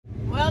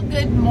Well,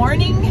 good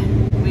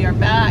morning. We are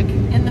back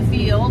in the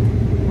field.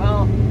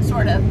 Well,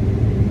 sort of.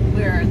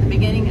 We're at the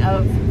beginning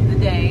of the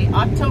day,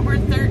 October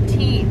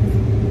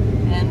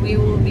 13th, and we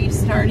will be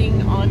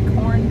starting on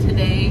corn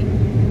today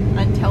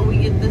until we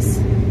get this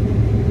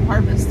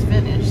harvest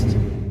finished.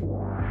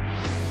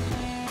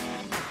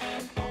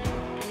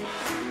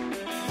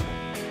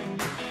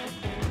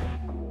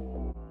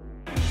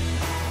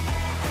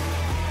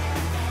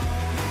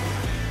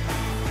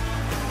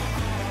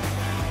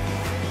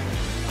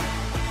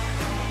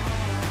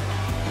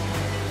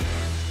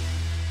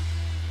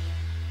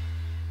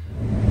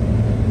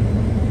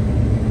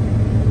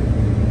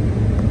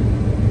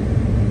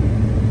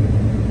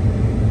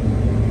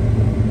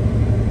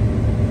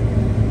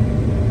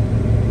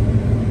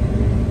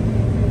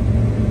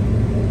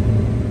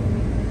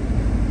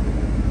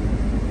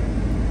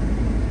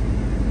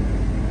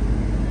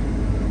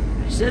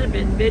 Should have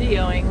been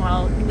videoing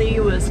while Lee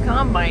was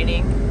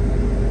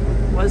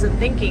combining. Wasn't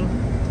thinking.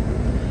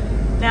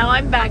 Now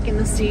I'm back in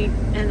the seat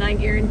and I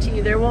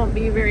guarantee there won't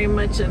be very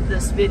much of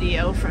this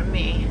video from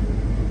me.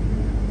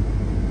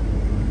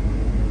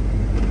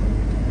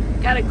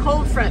 Got a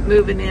cold front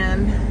moving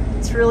in.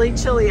 It's really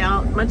chilly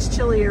out, much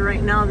chillier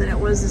right now than it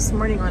was this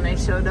morning when I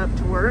showed up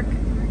to work.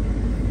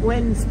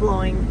 Wind's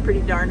blowing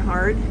pretty darn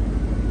hard.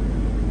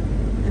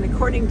 And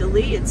according to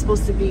Lee, it's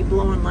supposed to be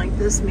blowing like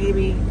this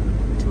maybe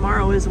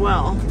tomorrow as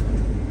well.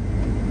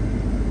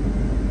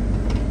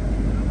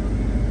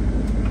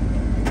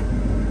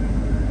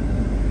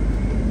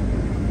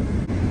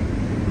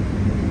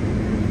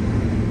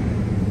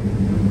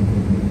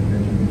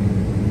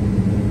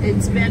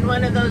 It's been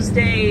one of those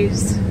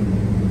days.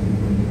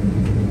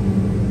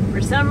 For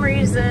some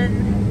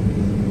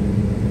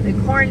reason, the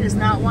corn is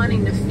not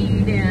wanting to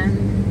feed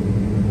in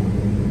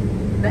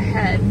the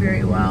head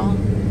very well.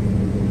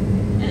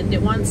 And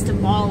it wants to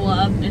ball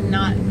up and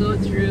not go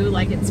through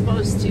like it's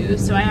supposed to.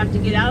 So I have to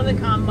get out of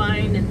the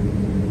combine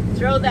and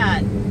throw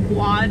that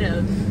wad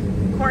of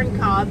corn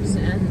cobs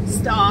and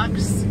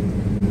stalks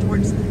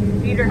towards the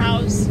feeder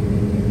house.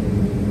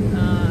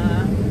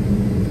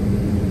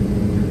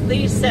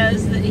 Lee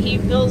says that he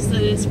feels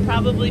that it's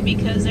probably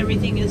because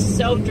everything is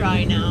so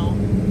dry now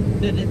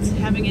that it's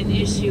having an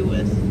issue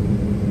with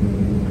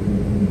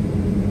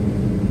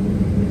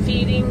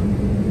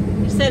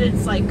feeding. He said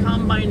it's like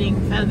combining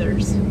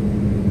feathers.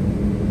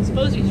 I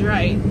suppose he's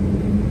right.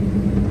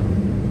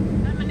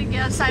 I'm gonna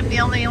guess I'm the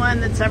only one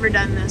that's ever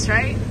done this,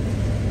 right?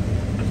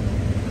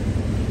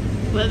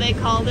 What do they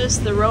call this?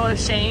 The row of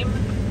shame?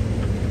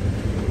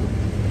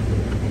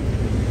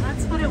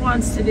 That's what it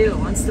wants to do. It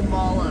wants to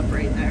ball up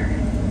right there.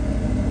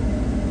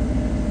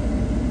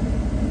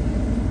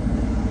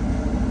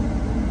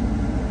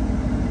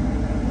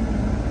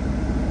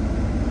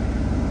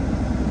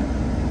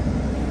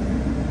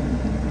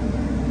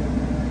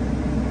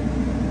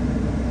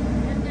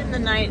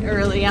 Night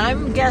early.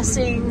 I'm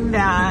guessing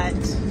that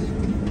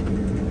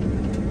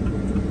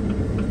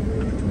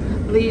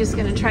Lee's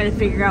gonna try to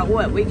figure out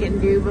what we can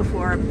do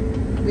before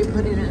we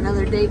put in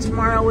another day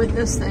tomorrow with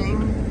this thing.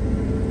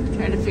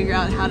 Try to figure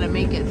out how to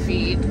make it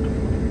feed.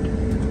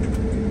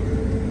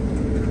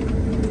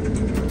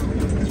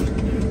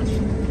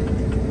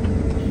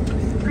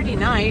 Pretty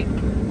night.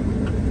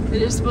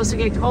 It is supposed to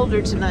get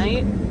colder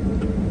tonight.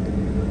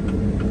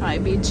 Probably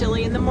be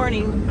chilly in the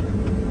morning.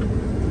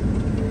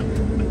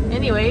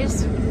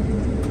 Anyways,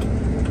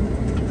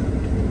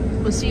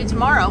 we'll see you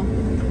tomorrow.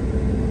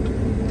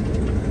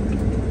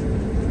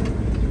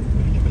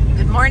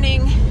 Good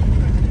morning.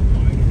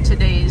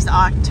 Today's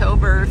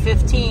October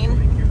 15.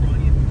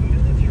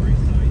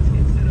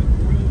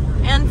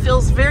 And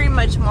feels very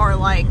much more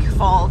like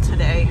fall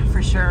today,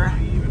 for sure.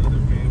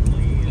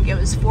 I think it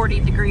was 40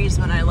 degrees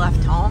when I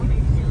left home.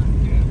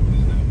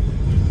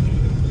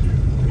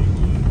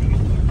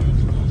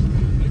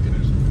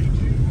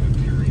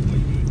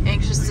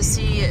 Anxious to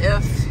see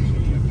if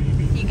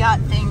he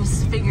got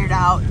things figured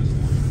out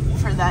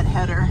for that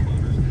header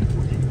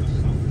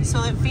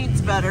so it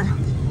feeds better.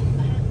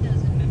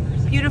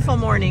 Beautiful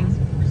morning.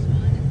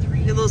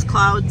 Look at those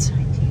clouds.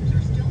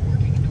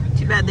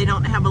 Too bad they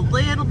don't have a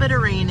little bit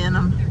of rain in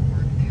them.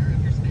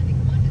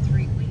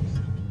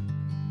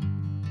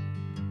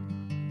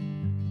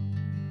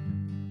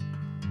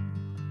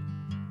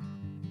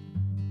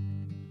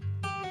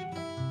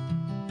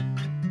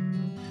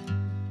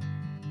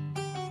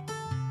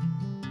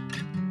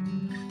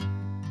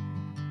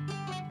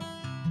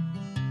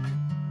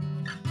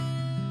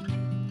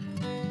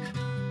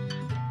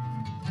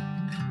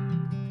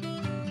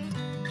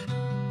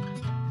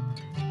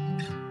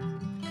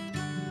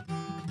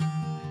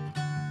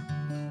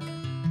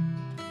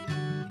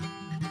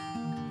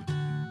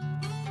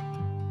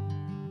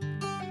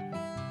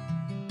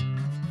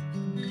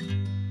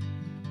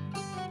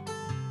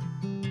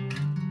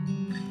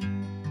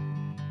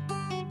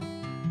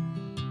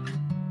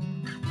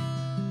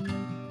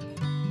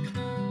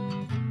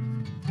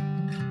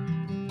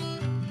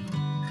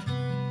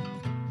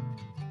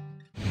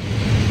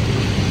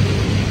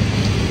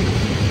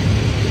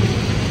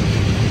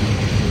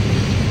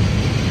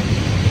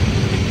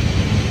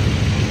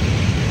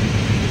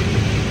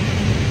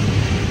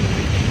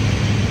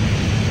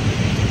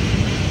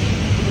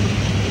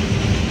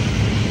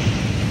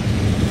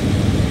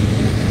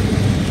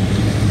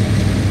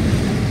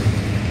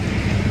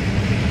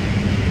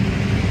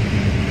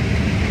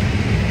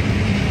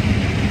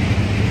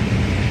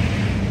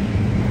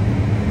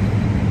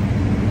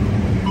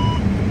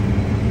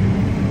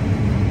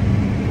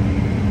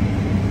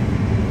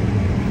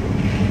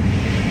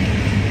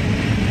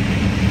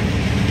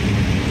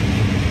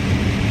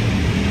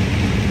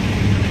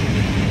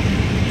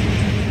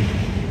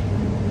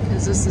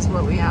 this is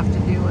what we have to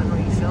do when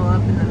we fill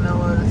up in the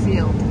middle of the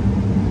field.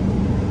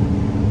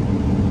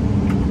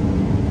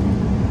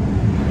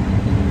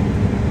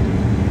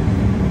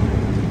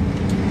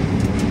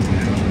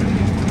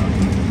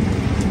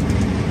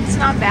 It's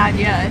not bad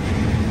yet.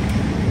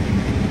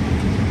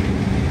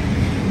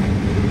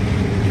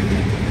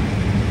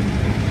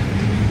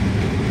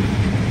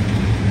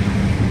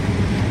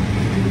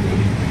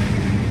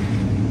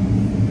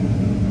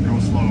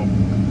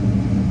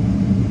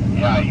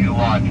 You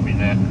watch me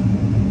then.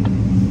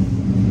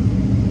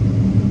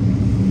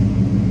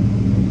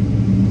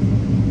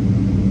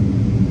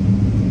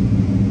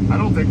 I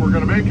don't think we're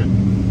going to make it.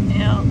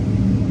 Yeah.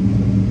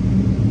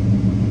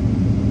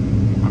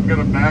 I'm going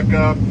to back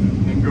up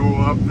and go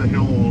up the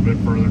hill a little bit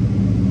further.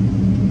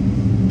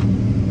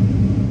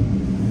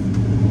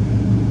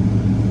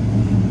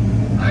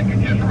 I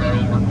can just run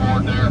over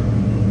forward there.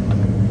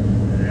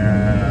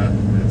 Yeah,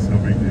 it's no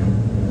big deal.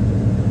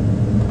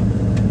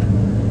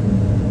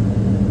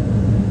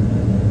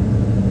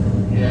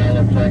 Yeah,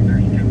 looks like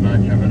there's too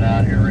much of it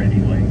out here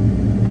anyway.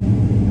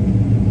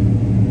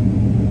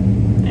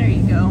 There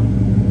you go.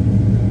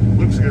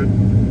 Looks good.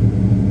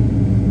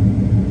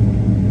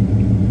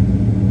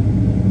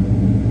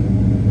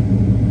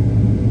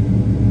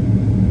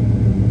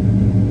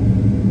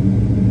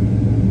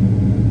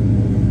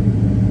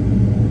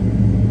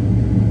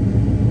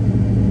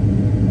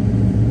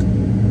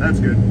 That's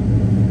good.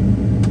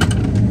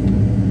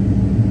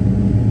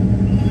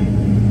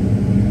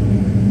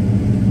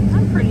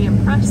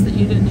 Impressed that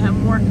you didn't have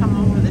more come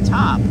over the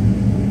top.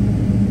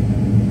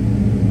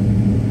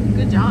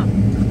 Good job.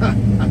 Well,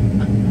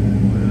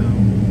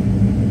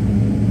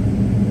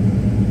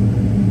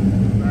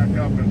 back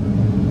up and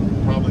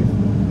probably,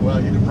 well,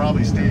 you can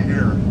probably stay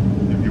here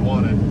if you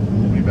wanted.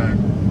 We'll be back.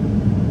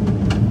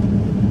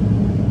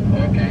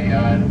 Okay,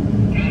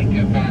 you ain't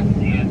too far from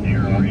the end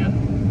here, are you?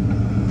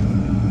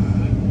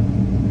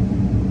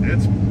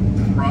 It's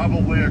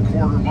probably a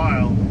quarter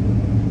mile.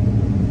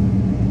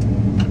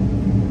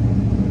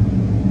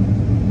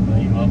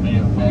 I'll be a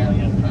follow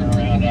you and turn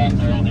around out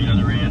there on the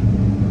other end.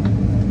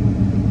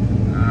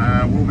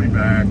 We'll be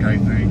back, I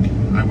think.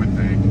 I would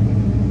think.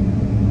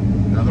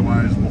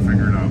 Otherwise, we'll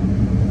figure it out.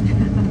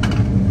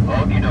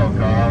 Okie doke,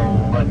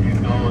 I'll let you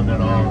go and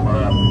then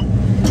I'll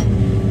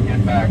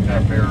get backed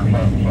up here or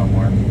something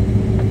somewhere.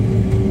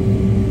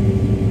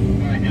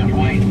 I just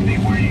wait and see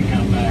where you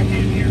come back in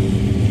here.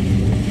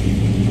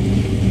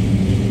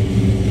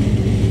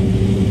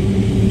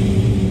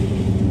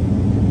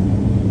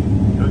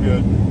 You're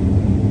good.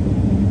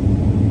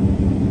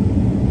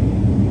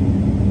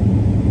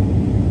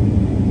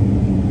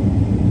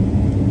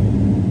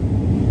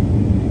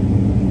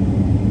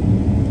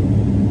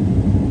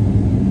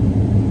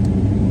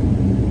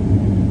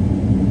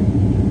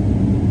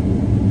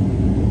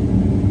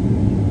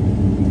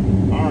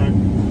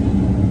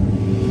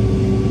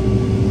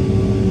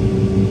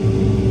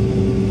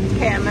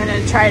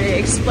 Try to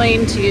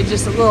explain to you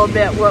just a little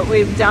bit what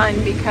we've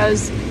done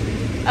because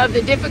of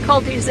the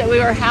difficulties that we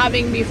were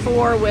having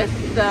before with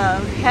the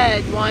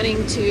head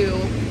wanting to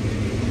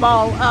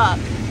ball up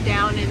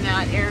down in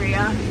that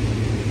area.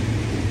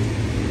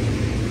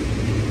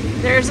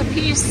 There's a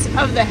piece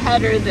of the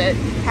header that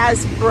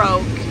has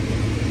broke.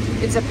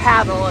 It's a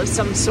paddle of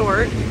some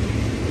sort,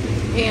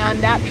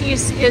 and that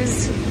piece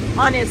is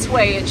on its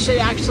way. It should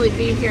actually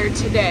be here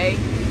today.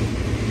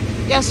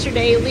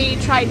 Yesterday, Lee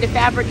tried to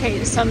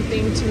fabricate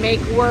something to make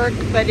work,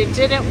 but it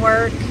didn't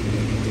work.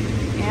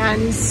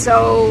 And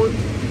so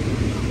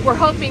we're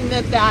hoping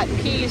that that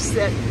piece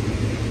that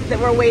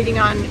we're waiting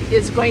on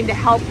is going to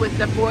help with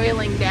the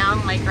boiling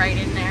down, like right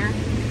in there,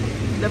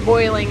 the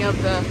boiling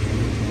of the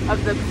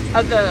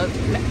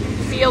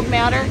field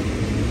matter.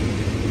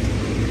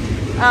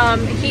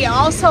 He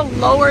also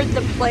lowered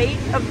the plate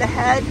of the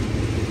head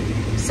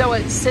so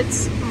it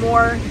sits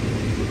more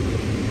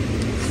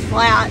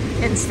flat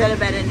instead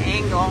of at an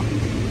angle,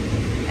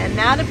 and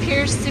that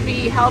appears to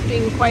be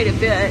helping quite a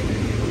bit.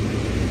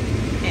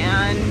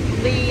 And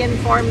Lee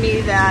informed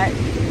me that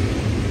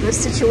the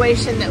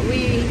situation that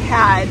we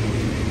had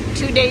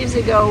 2 days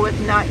ago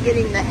with not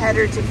getting the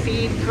header to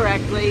feed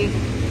correctly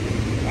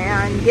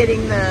and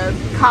getting the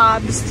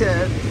cobs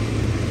to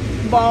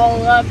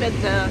ball up at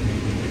the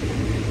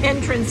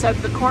entrance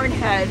of the corn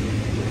head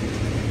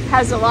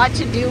has a lot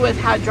to do with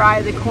how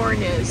dry the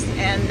corn is,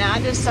 and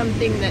that is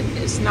something that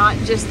is not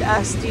just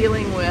us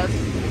dealing with.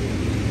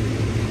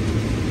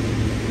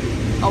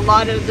 A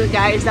lot of the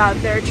guys out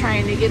there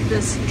trying to get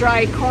this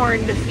dry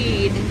corn to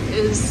feed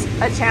is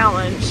a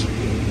challenge.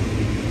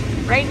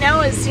 Right now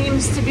it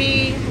seems to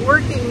be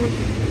working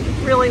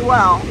really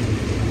well.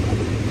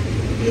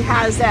 He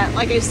has that,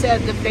 like I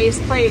said, the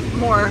faceplate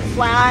more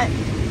flat.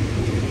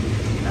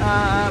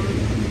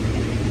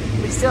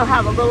 We still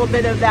have a little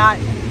bit of that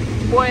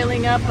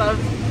boiling up of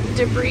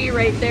debris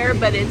right there,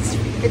 but it's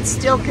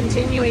still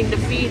continuing to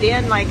feed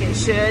in like it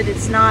should.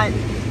 It's not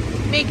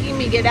making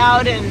me get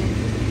out and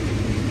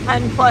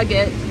unplug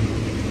it.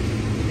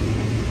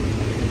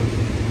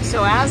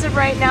 So as of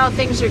right now,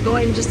 things are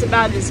going just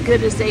about as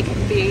good as they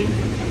can be.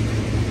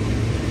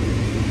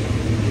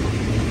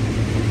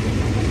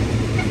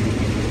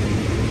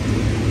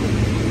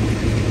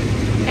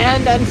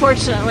 And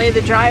unfortunately,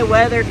 the dry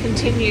weather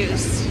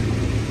continues.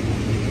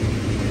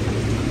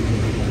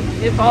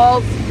 If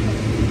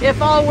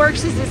all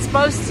works as it's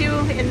supposed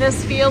to in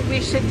this field,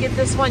 we should get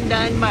this one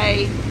done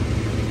by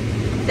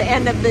the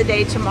end of the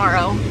day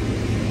tomorrow.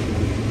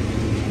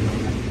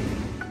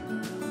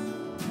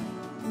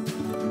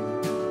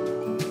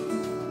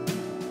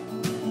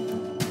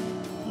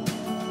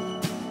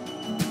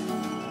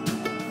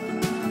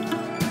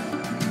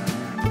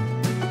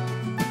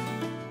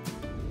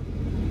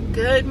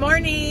 Good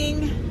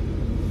morning.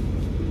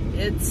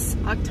 It's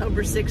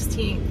October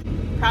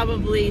 16th.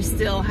 Probably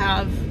still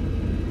have,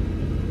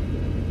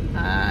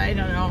 I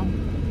don't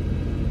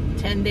know,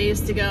 10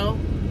 days to go.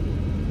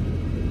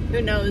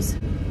 Who knows?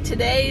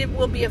 Today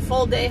will be a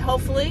full day,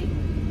 hopefully.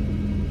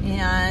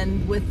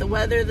 And with the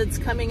weather that's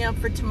coming up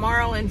for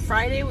tomorrow and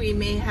Friday, we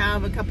may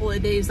have a couple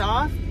of days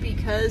off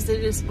because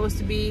it is supposed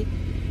to be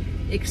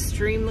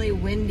extremely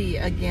windy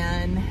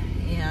again.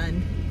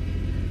 And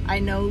I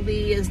know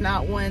Lee is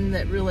not one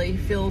that really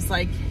feels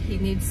like he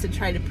needs to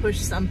try to push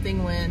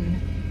something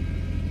when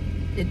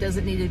it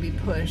doesn't need to be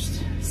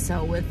pushed.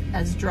 So with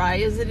as dry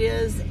as it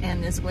is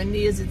and as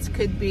windy as it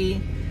could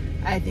be,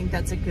 I think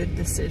that's a good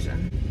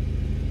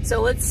decision.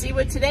 So let's see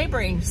what today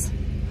brings.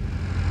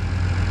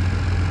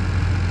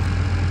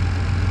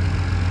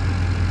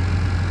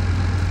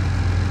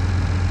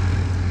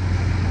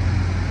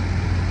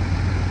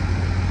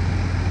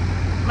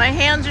 My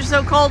hands are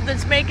so cold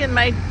that's making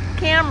my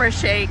camera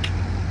shake.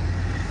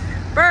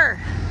 Burr.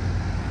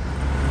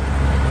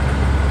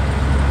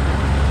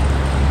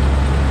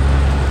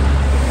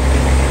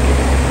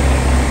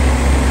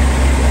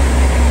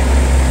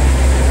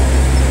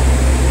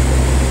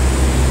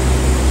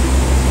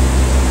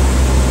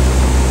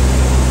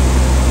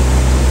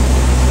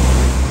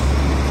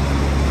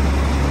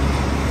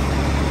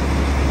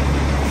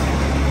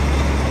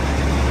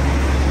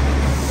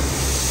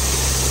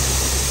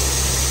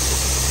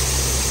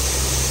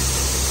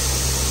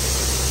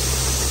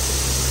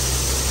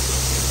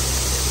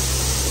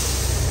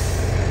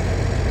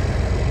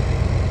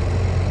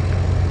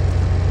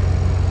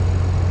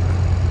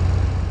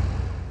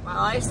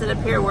 I sit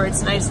up here where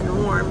it's nice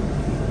and warm.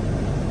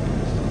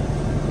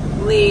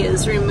 Lee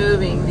is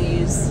removing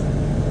these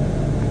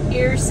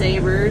ear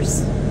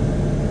savers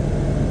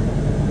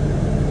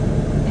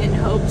in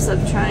hopes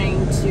of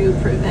trying to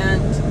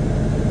prevent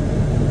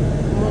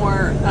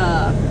more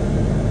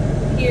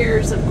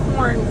ears of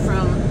corn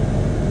from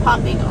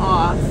popping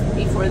off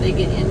before they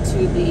get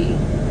into the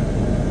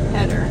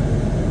header.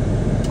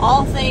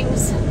 All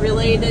things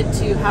related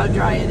to how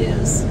dry it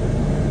is.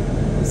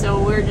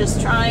 So we're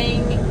just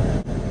trying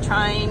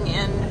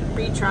and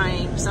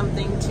retrying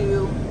something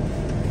to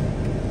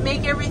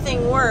make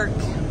everything work.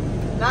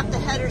 Not the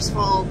header's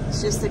fault,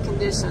 it's just the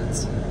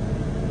conditions.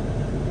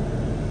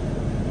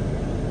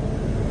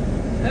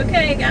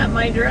 Okay, got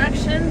my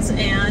directions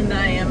and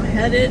I am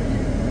headed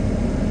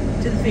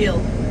to the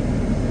field.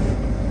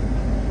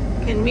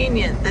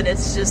 Convenient that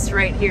it's just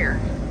right here.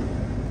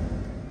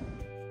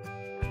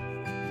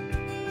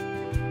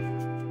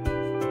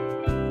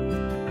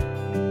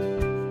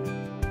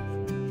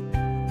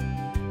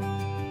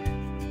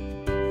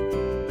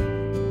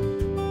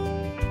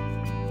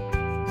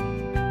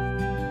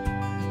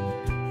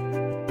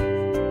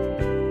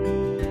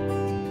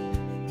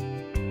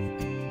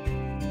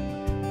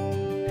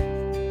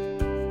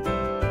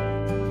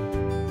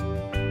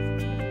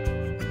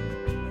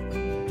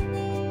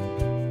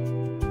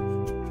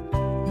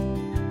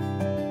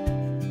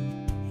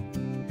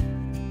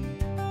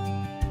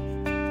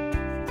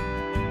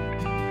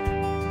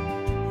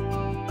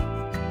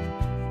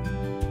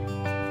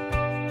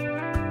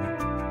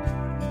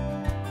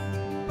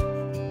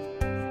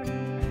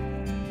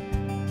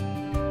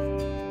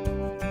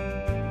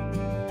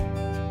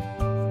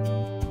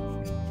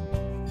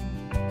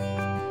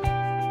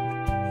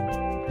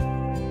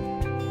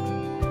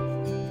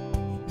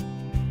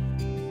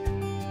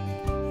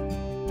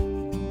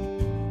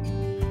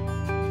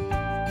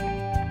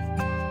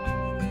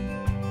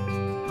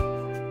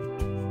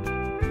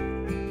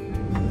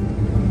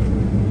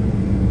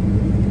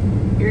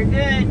 You're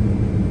good.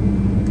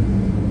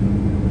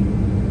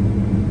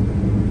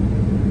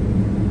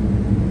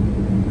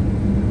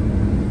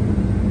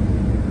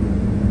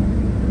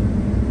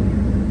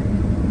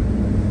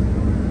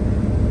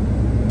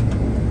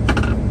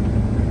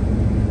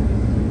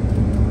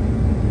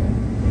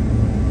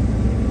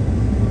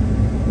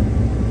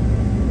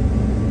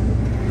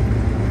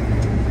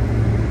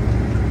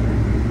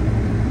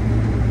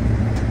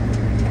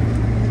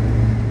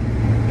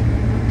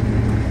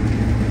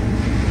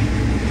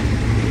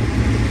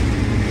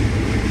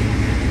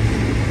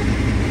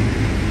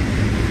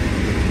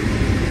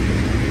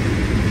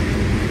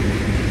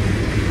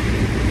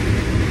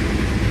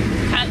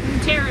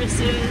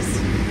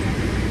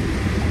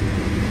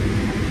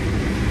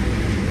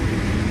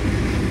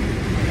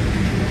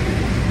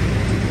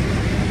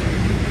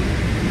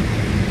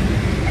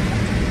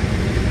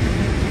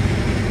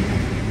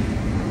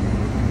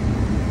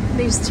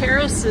 These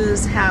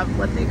terraces have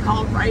what they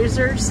call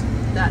risers,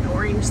 that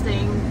orange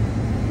thing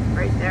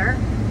right there.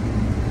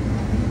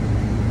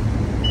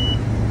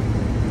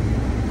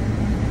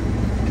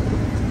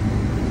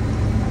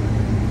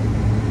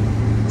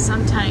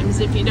 Sometimes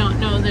if you don't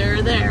know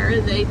they're there,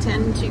 they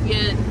tend to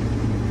get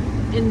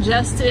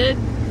ingested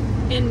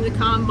in the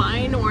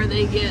combine, or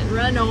they get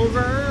run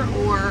over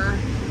or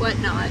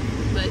whatnot.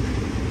 But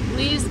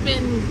Lee's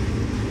been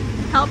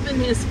helping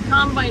his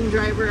combine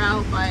driver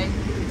out by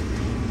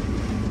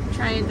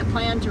trying to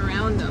plant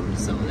around them,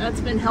 so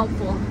that's been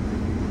helpful.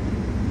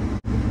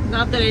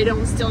 Not that I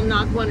don't still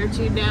knock one or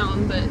two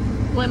down, but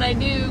when I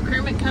do,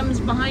 Kermit comes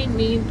behind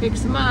me and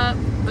picks them up,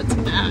 puts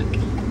them back.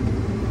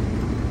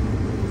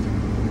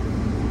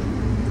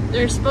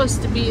 They're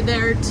supposed to be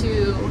there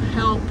to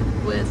help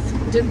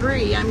with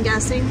debris, I'm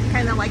guessing,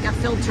 kind of like a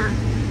filter.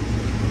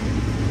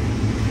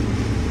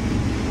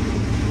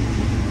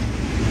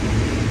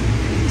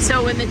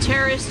 So when the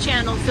terrace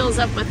channel fills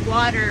up with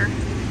water,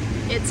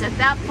 it's at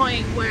that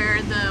point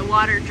where the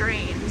water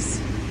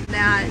drains.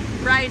 That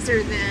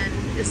riser then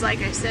is, like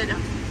I said,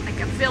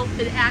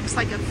 it acts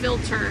like a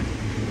filter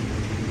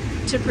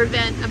to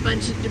prevent a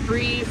bunch of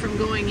debris from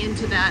going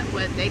into that,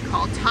 what they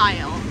call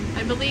tile.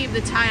 I believe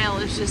the tile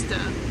is just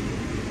a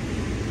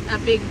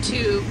big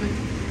tube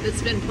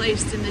that's been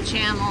placed in the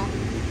channel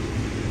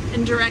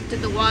and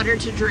directed the water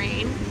to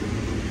drain.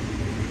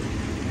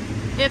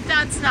 If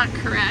that's not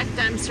correct,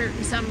 I'm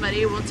certain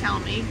somebody will tell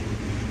me.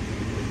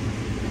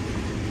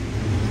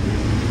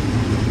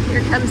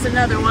 Here comes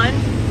another one.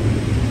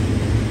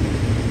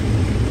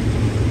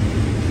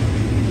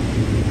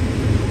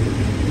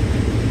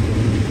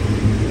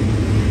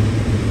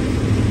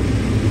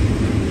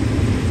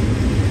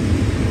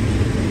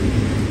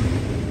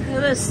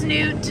 The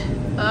snoot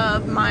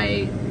of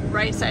my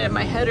right side of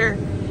my header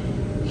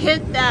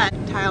hit that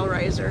tile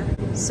riser,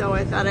 so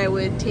I thought I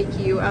would take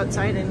you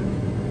outside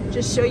and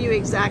just show you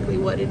exactly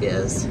what it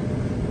is.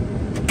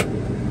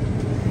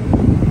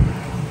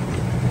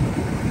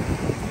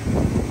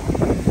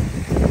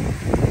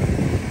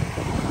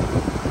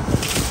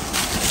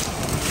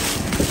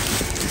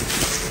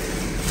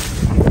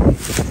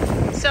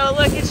 So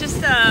look, it's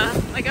just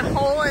like a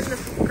hole in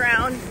the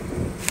ground.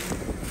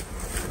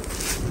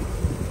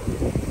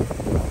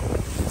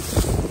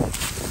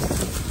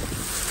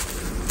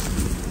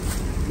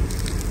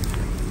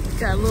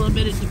 Got a little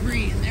bit of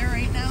debris in there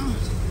right now.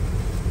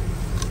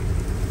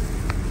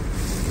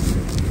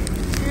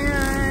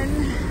 And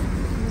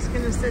I'm just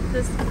gonna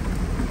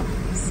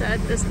set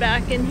this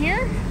back in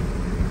here.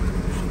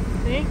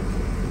 See?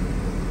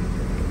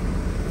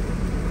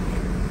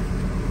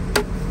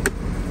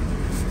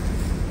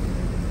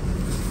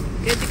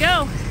 Good to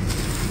go.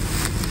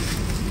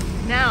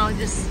 Now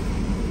just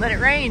let it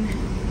rain.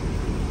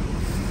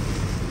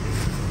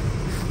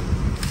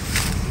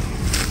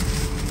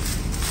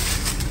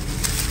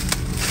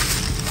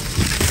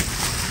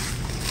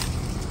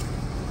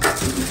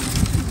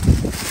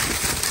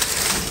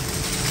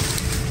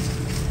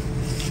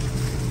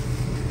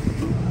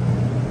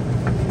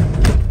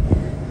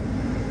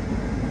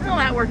 Well,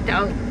 that worked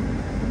out.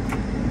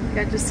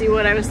 Got to see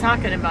what I was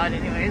talking about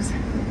anyways.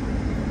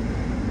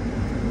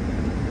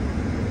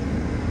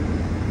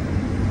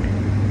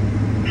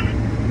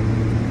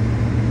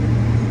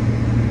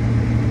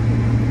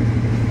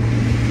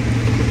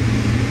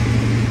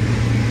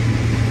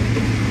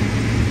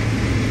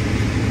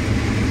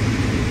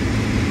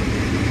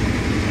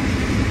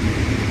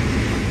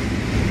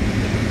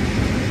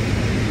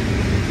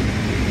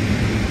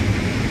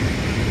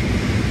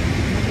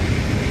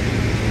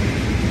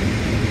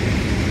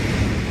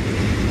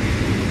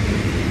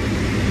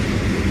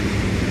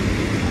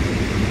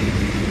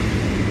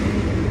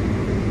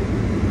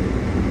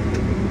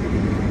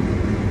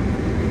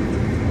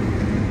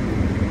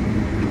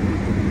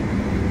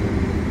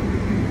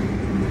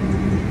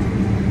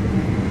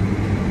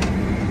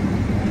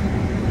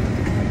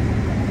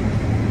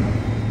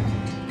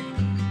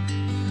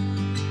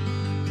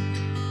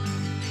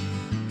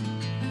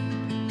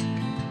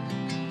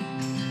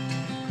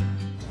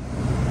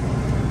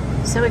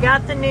 So we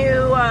got the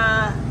new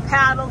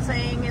paddle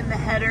thing in the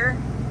header.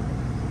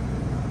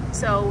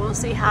 So we'll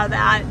see how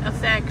that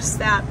affects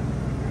that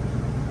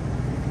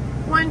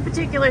one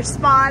particular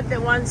spot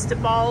that wants to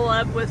ball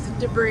up with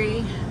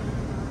debris.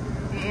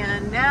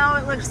 And now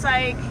it looks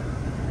like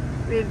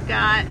we've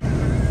got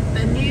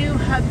the new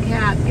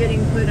hubcap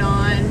getting put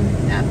on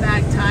that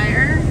back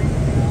tire,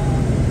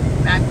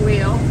 back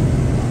wheel.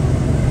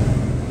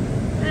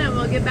 And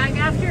we'll get back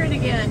after it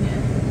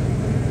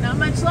again. Not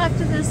much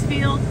left in this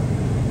field.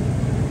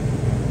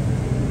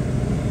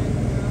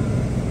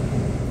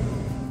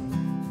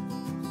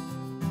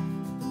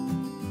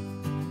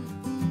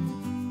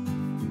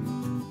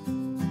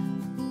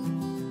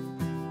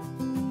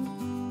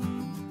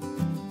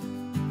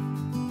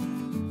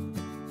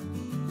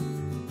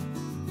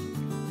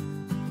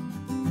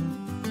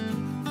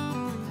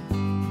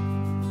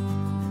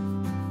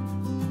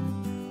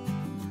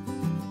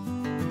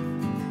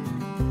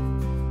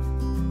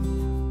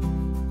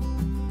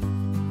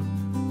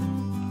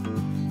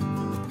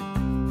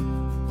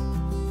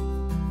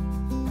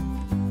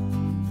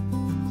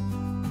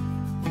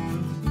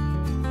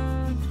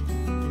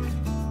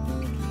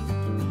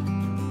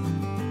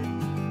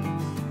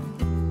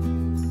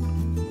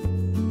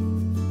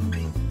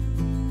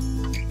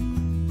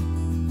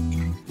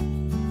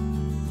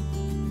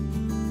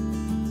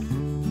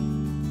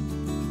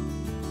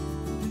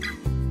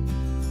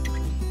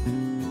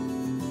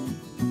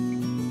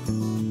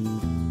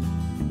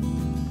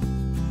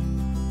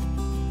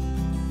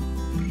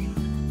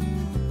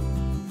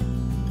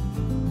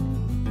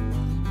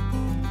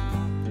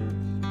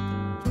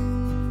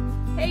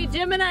 Hey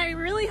Jim and I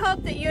really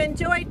hope that you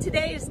enjoyed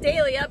today's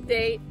daily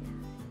update.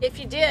 If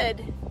you did,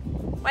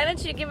 why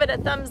don't you give it a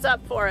thumbs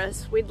up for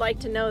us? We'd like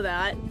to know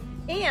that.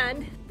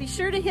 And be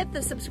sure to hit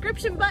the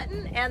subscription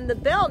button and the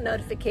bell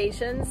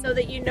notifications so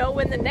that you know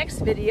when the next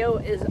video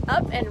is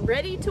up and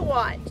ready to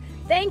watch.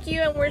 Thank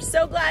you, and we're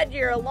so glad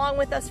you're along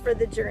with us for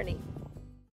the journey.